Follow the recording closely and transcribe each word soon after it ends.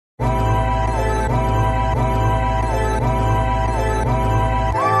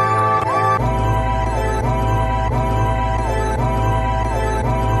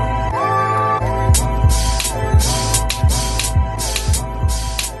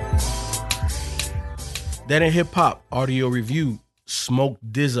That in hip hop audio review, Smoke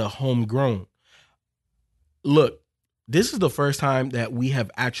DZA Homegrown. Look, this is the first time that we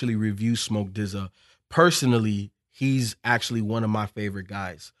have actually reviewed Smoke DZA. Personally, he's actually one of my favorite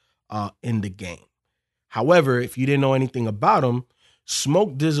guys in the game. However, if you didn't know anything about him,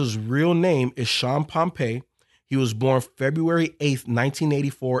 Smoke DZA's real name is Sean Pompey. He was born February 8th,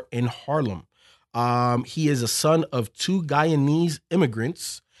 1984 in Harlem. He is a son of two Guyanese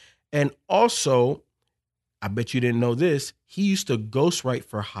immigrants. And also, I bet you didn't know this, he used to ghostwrite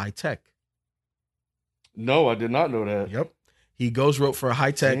for High Tech. No, I did not know that. Yep. He ghostwrote for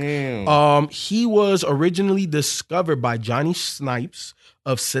High Tech. Damn. He was originally discovered by Johnny Snipes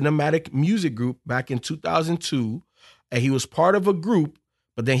of Cinematic Music Group back in 2002. And he was part of a group,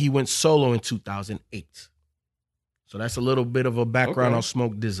 but then he went solo in 2008. So that's a little bit of a background on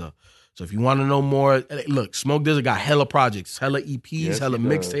Smoke DZA. So if you want to know more, look, Smoke DZA got hella projects, hella EPs, hella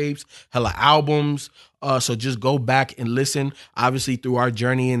mixtapes, hella albums. So just go back and listen. Obviously, through our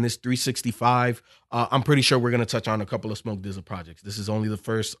journey in this 365, I'm pretty sure we're going to touch on a couple of Smoke DZA projects. This is only the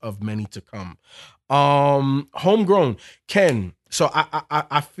first of many to come. Homegrown. Ken, so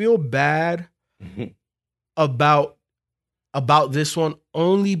I feel bad about this one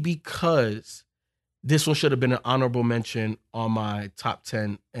only because this one should have been an honorable mention on my top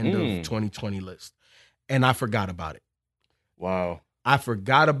 10 end of 2020 list. And I forgot about it. Wow. I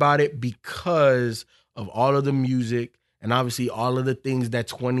forgot about it because of all of the music and obviously all of the things that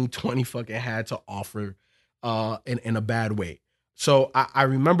 2020 fucking had to offer in a bad way. So I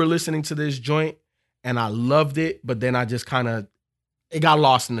remember listening to this joint and I loved it, but then I just it got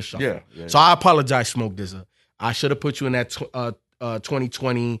lost in the shuffle. Yeah. So I apologize, Smoke DZA. I should have put you in that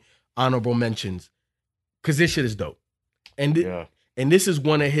 2020 honorable mentions. Because this shit is dope. And this is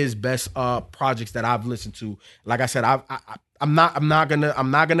one of his best projects that I've listened to. Like I said, I'm not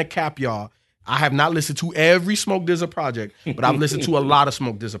gonna cap y'all. I have not listened to every Smoke DZA project, but I've listened to a lot of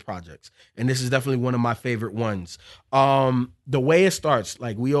Smoke DZA projects. And this is definitely one of my favorite ones. The way it starts,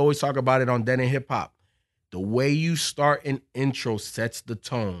 like we always talk about it on Dead in Hip Hop, the way you start an intro sets the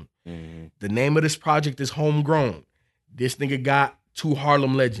tone. Mm-hmm. The name of this project is Homegrown. This nigga got two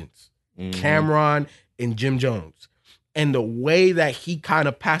Harlem legends, Cameron and Jim Jones. And the way that he kind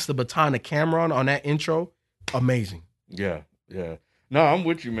of passed the baton to Cameron on that intro, amazing. Yeah. No, I'm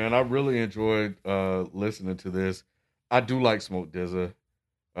with you, man. I really enjoyed listening to this. I do like Smoke DZA.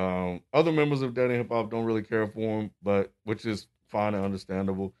 Other members of Dead in Hip Hop don't really care for him, which is fine and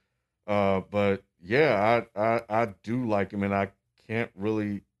understandable. But yeah, I do like him, and I can't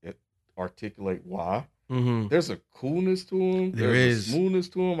really articulate why. Mm-hmm. There's a coolness to him. There's a smoothness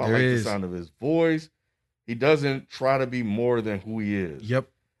to him. I like the sound of his voice. He doesn't try to be more than who he is. Yep.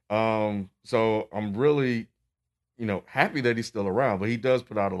 So I'm really, happy that he's still around, but he does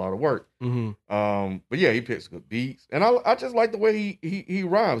put out a lot of work. Mm-hmm. But yeah, he picks good beats, and I just like the way he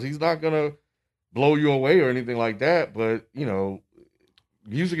rhymes. He's not gonna blow you away or anything like that, but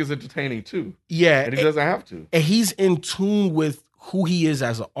music is entertaining too. Yeah, and he doesn't have to. And he's in tune with who he is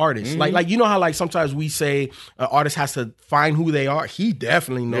as an artist. Mm-hmm. Like how like sometimes we say an artist has to find who they are. He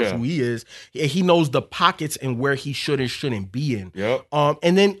definitely knows who he is. He knows the pockets and where he should and shouldn't be in. Yep.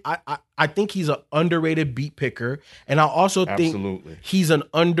 And then I think he's an underrated beat picker. And I also think he's an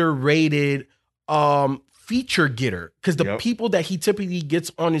underrated feature getter. Because the people that he typically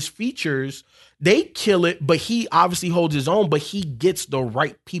gets on his features, they kill it, but he obviously holds his own, but he gets the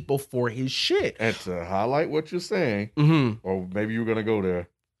right people for his shit. And to highlight what you're saying, or maybe you're going to go there.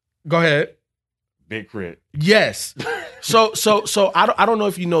 Go ahead. Big Crit. Yes. So I don't know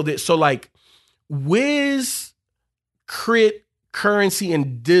if you know this. So like Wiz, Crit, Currency,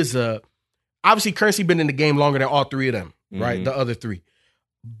 and DZA, obviously Currency been in the game longer than all three of them, right? The other three.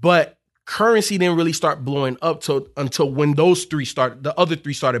 But Currency didn't really start blowing up until when the other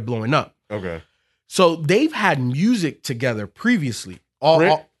three started blowing up. Okay. So they've had music together previously. All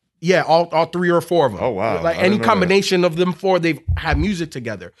three or four of them. Oh wow! Like any combination of them four, they've had music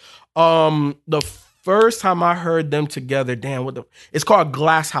together. The first time I heard them together, it's called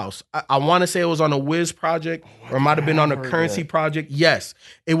Glass House. I want to say it was on a Wiz project, or it might have been on a Currency project. Yes,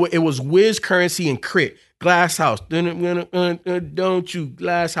 it was Wiz, Currency, and Crit. Glass House. Don't you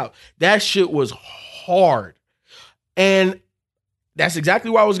Glass House? That shit was hard, and that's exactly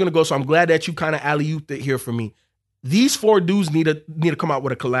where I was gonna go. So I'm glad that you kind of alley-ooped it here for me. These four dudes need to come out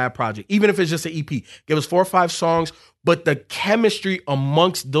with a collab project, even if it's just an EP. Give us 4 or 5 songs, but the chemistry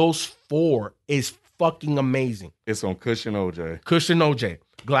amongst those four is fucking amazing. It's on Cushion OJ. Cushion OJ.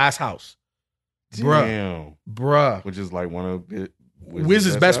 Glass House. Damn. Bruh. Which is like one of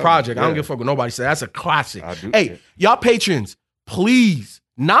Wiz's best project. I don't give a fuck what nobody said. That's a classic. Hey, y'all patrons, please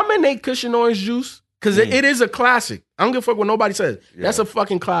nominate Cushion Orange Juice Because it is a classic. I don't give a fuck what nobody says. Yeah. That's a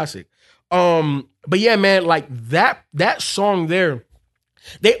fucking classic. But yeah, man, like that song there,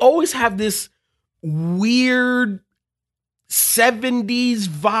 they always have this weird 70s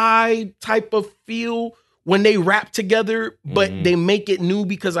vibe type of feel when they rap together, but they make it new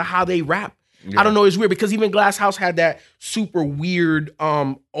because of how they rap. Yeah. I don't know, it's weird because even Glass House had that super weird,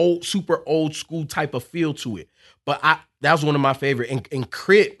 super old school type of feel to it. But that was one of my favorite. And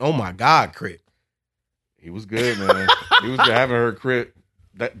Crit, oh my God, Crit. He was good, man. He was good. I haven't heard Crit.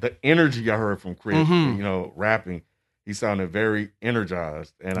 The energy I heard from Crit, rapping, he sounded very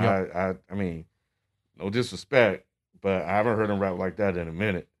energized. And I mean, no disrespect, but I haven't heard him rap like that in a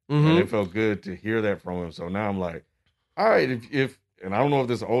minute. And it felt good to hear that from him. So now I'm like, all right, if and I don't know if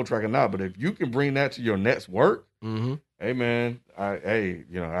this is an old track or not, but if you can bring that to your next work, hey man,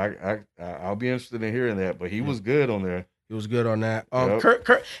 I'll be interested in hearing that. But he was good on there. He was good on that.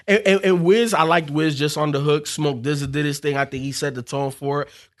 Kurt and Wiz, I liked Wiz just on the hook. Smoke Dizza did his thing. I think he set the tone for it.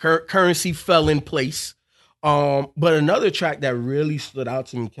 Currency fell in place. But another track that really stood out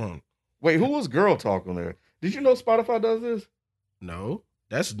to me, Ken. Wait, who was Girl Talk on there? Did you know Spotify does this? No,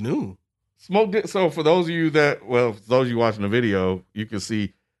 that's new. So for those of you watching the video, you can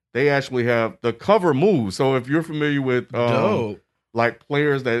see they actually have the cover moves. So if you're familiar with like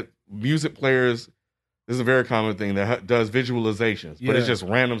music players, this is a very common thing that does visualizations, but it's just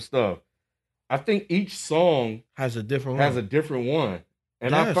random stuff. I think each song has a different one.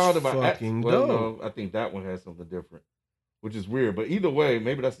 And that's I found it by fucking dope. No, I think that one has something different, which is weird. But either way,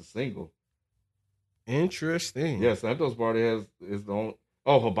 maybe that's a single. Interesting. Yeah, Santos Party is the only.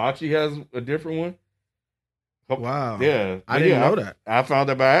 Oh, Hibachi has a different one. Wow. Yeah, I didn't know that. I found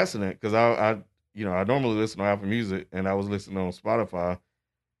that by accident because I normally listen to Apple Music and I was listening on Spotify,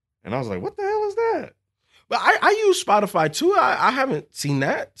 and I was like, "What the hell is that?" But I use Spotify too. I haven't seen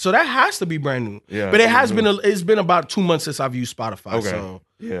that, so that has to be brand new. Yeah, but it's been about 2 months since I've used Spotify. Okay. So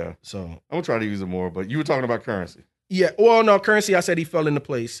yeah, so I'm gonna try to use it more. But you were talking about Currency. Yeah. Well, no, Currency. I said he fell into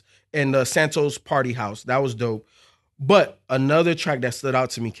place, and Santos Party House, that was dope. But another track that stood out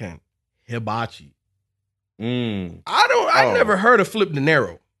to me, Ken, Hibachi. I never heard of Flip De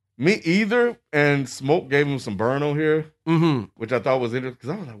Niro. Me either. And Smoke gave him some burn on here, which I thought was interesting because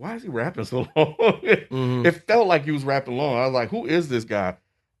I was like, why is he rapping so long? It felt like he was rapping long. I was like, who is this guy?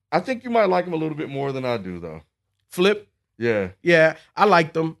 I think you might like him a little bit more than I do, though. Flip? Yeah. Yeah, I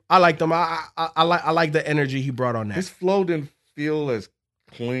liked him. I like the energy he brought on that. His flow didn't feel as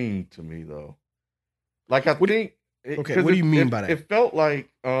clean to me, though. Like, what do you mean by that? It felt like,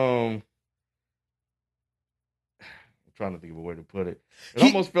 I'm trying to think of a way to put it. It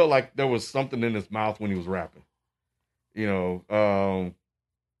almost felt like there was something in his mouth when he was rapping, and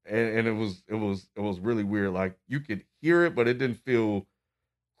it was really weird. Like you could hear it, but it didn't feel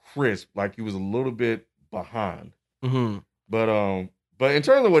crisp. Like he was a little bit behind. But in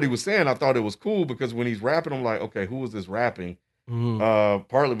terms of what he was saying, I thought it was cool because when he's rapping, I'm like, okay, who is this rapping?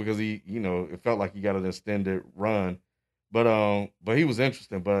 Partly because he, it felt like he got an extended run, but he was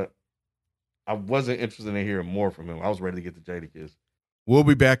interesting, but I wasn't interested in hearing more from him. I was ready to get to Jadakiss. We'll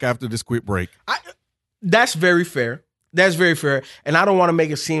be back after this quick break. That's very fair. That's very fair. And I don't want to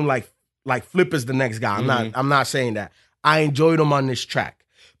make it seem like Flip is the next guy. I'm not saying that. I enjoyed him on this track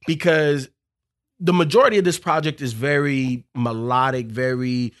because the majority of this project is very melodic,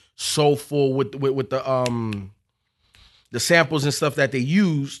 very soulful with the samples and stuff that they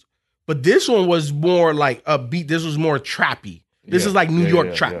used. But this one was more like upbeat. This was more trappy. This is like New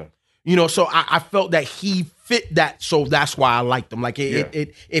York trap. Yeah. So I felt that he fit that, so that's why I liked him. Like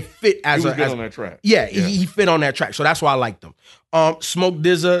it fit as he was good on that track. Yeah, he fit on that track, so that's why I liked him. Smoke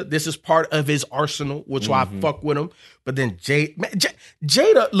Dizza, this is part of his arsenal, which why I fuck with him. But then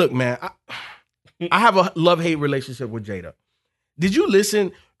Jada, look, man, I have a love-hate relationship with Jada. Did you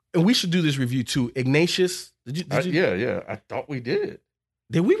listen? And we should do this review too. Ignatius, did you? Yeah. I thought we did.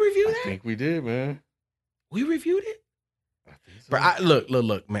 Did we review that? I think we did, man. We reviewed it. So. Bro,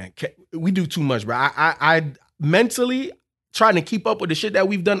 look, man. We do too much, bro. I mentally trying to keep up with the shit that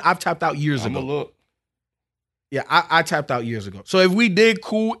we've done. I've tapped out years ago. Look. Yeah, I tapped out years ago. So if we did,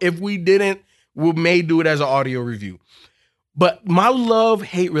 cool. If we didn't, we may do it as an audio review. But my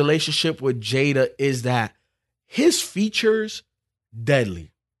love-hate relationship with Jada is that his features,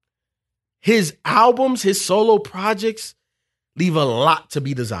 deadly. His albums, his solo projects leave a lot to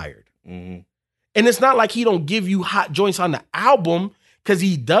be desired. And it's not like he don't give you hot joints on the album, because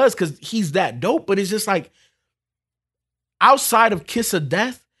he does, because he's that dope. But it's just like, outside of Kiss of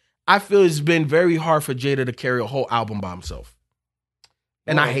Death, I feel it's been very hard for Jada to carry a whole album by himself.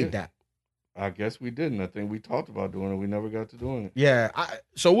 And I hate that. I guess we didn't. I think we talked about doing it. We never got to doing it. Yeah.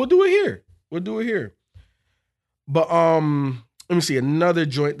 So we'll do it here. We'll do it here. But let me see another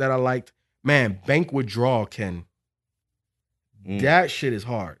joint that I liked. Man, Bank Withdrawal, Ken. That shit is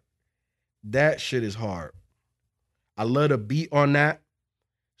hard. That shit is hard. I love the beat on that.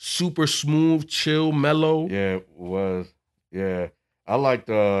 Super smooth, chill, mellow. Yeah, it was. Yeah. I liked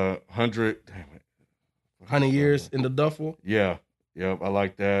 100. Damn it. 100 Years in the Duffel. Yeah. Yep. I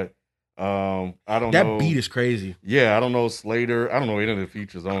like that. I don't know. That beat is crazy. Yeah, I don't know Slater. I don't know any of the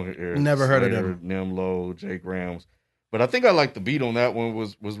features on here. Never heard of Slater, them. Nimlo, Jay Grams. But I think I like the beat on that one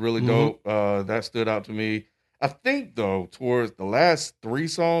was really dope. That stood out to me. I think though, towards the last 3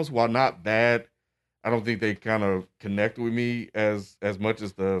 songs, while not bad, I don't think they kind of connected with me as much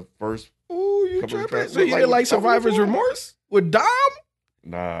as the first. Oh, you couple of tripping? tracks. So you didn't like Survivor's Remorse with Dom?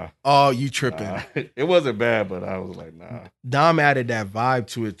 Nah. Oh, you tripping. It wasn't bad, but I was like, nah. Dom added that vibe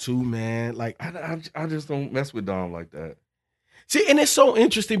to it too, man. Like I just don't mess with Dom like that. See, and it's so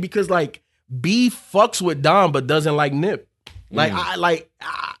interesting because like B fucks with Dom but doesn't like Nip. Like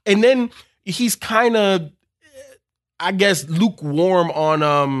and then he's kind of I guess lukewarm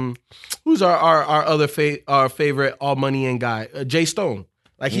on who's our other favorite All Money In guy, Jay Stone.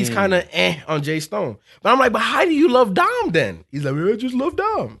 Like he's kind of on Jay Stone. But I'm like, but how do you love Dom then? He's like, I just love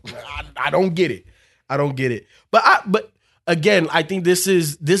Dom. I don't get it. I don't get it. But again, I think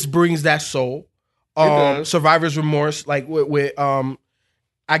this brings that soul. Survivor's Remorse, like with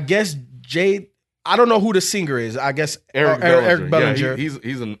I guess Jay. I don't know who the singer is. I guess Eric Bellinger. Yeah,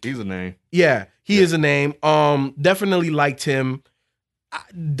 he's a name. Yeah, he is a name. Definitely liked him. I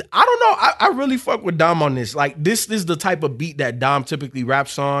don't know. I really fuck with Dom on this. Like this is the type of beat that Dom typically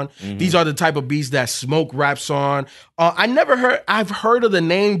raps on. These are the type of beats that Smoke raps on. I've heard of the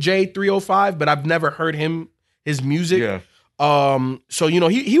name J305, but I've never heard his music. Yeah. So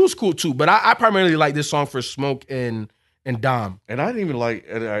he was cool too. But I primarily like this song for Smoke and Dom. And I didn't even like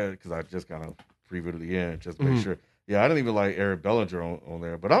because I just kind of previewed at the end just to make sure. Yeah, I didn't even like Eric Bellinger on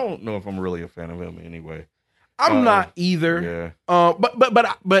there, but I don't know if I'm really a fan of him anyway. I'm not either. Yeah.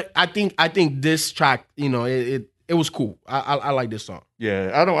 But I think this track, it was cool. I like this song.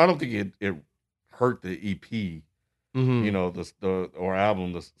 Yeah, I don't think it hurt the EP, Mm-hmm. or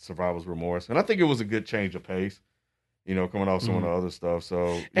album, the Survivor's Remorse, and I think it was a good change of pace. Coming off some of the other stuff.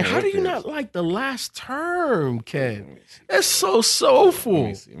 So, and how do you not like the last term, Ken? That's so soulful.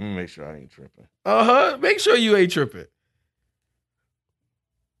 Let me make sure I ain't tripping. Make sure you ain't tripping.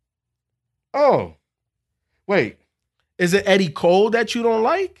 Oh. Wait, is it Eddie Cole that you don't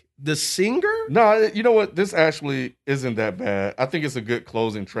like? The singer? No, you know what? This actually isn't that bad. I think it's a good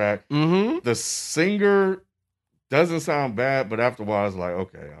closing track. Mm-hmm. The singer doesn't sound bad, but after a while, it's like,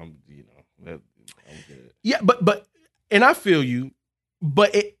 okay, I'm good. Yeah, but and I feel you,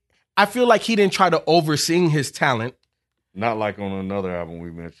 but I feel like he didn't try to oversing his talent. Not like on another album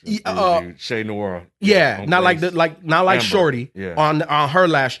we mentioned, Shay Noir. Yeah, not like Amber. Shorty. Yeah. on her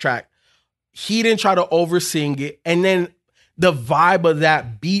last track. He didn't try to oversing it, and then the vibe of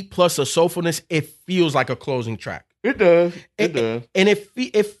that beat plus the soulfulness, it feels like a closing track. It does. It does, and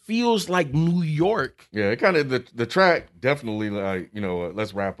it feels like New York. Yeah, it kind of the track definitely like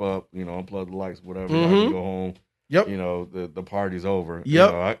let's wrap up. Unplug the lights, whatever. Mm-hmm. I can go home. Yep. The party's over.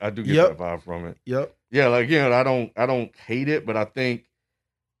 Yep. I do get that vibe from it. Yep. Yeah, like I don't hate it, but I think,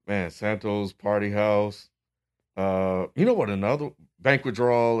 man, Santos Party House. You know what? Another Bank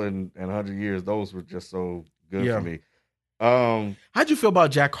Withdrawal and 100 Years. Those were just so good for me. How'd you feel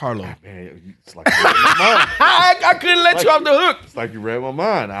about Jack Harlow? Man, it's like you read my mind. I couldn't let you off the hook. It's like you read my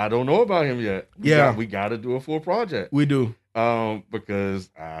mind. I don't know about him yet. We got to do a full project. We do. Because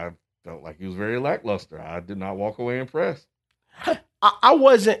I felt like he was very lackluster. I did not walk away impressed. I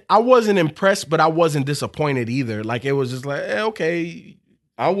wasn't impressed, but I wasn't disappointed either. Like it was just like, okay.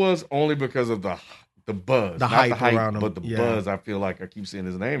 I was only because of the buzz, the hype around him, but the buzz. I feel like I keep seeing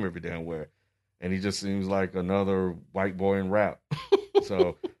his name every damn where, and he just seems like another white boy in rap.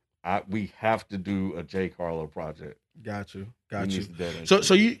 So we have to do a J. Carlo project. Got you.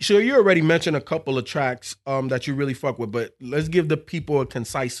 So you already mentioned a couple of tracks that you really fuck with, but let's give the people a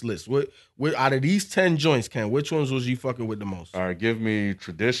concise list. What out of these 10 joints, Ken, which ones was you fucking with the most? All right, give me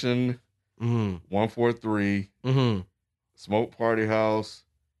Tradition, 143, Smoke Party House,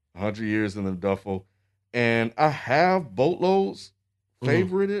 100 Years in the Duffel, and I have Boatloads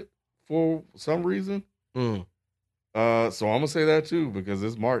favorited for some reason. So I'm gonna say that too because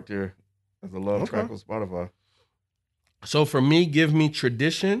it's marked here as a love track on Spotify. So for me, give me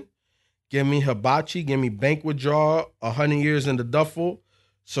Tradition, give me Hibachi, give me Bank Withdrawal, 100 Years in the Duffel,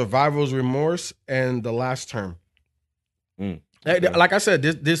 Survivor's Remorse, and The Last Term. Okay. Like I said,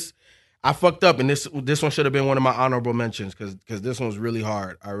 this I fucked up, and this one should have been one of my honorable mentions because this one's really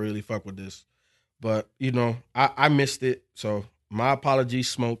hard. I really fuck with this, but I missed it. So my apologies,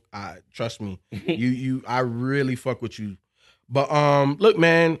 Smoke. Trust me, I really fuck with you. But look,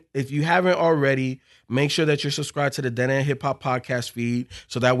 man, if you haven't already, make sure that you're subscribed to the Den of Hip Hop podcast feed,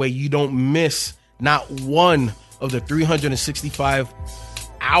 so that way you don't miss not one of the 365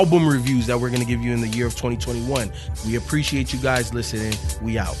 album reviews that we're going to give you in the year of 2021. We appreciate you guys listening.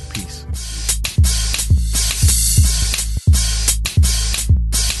 We out. Peace.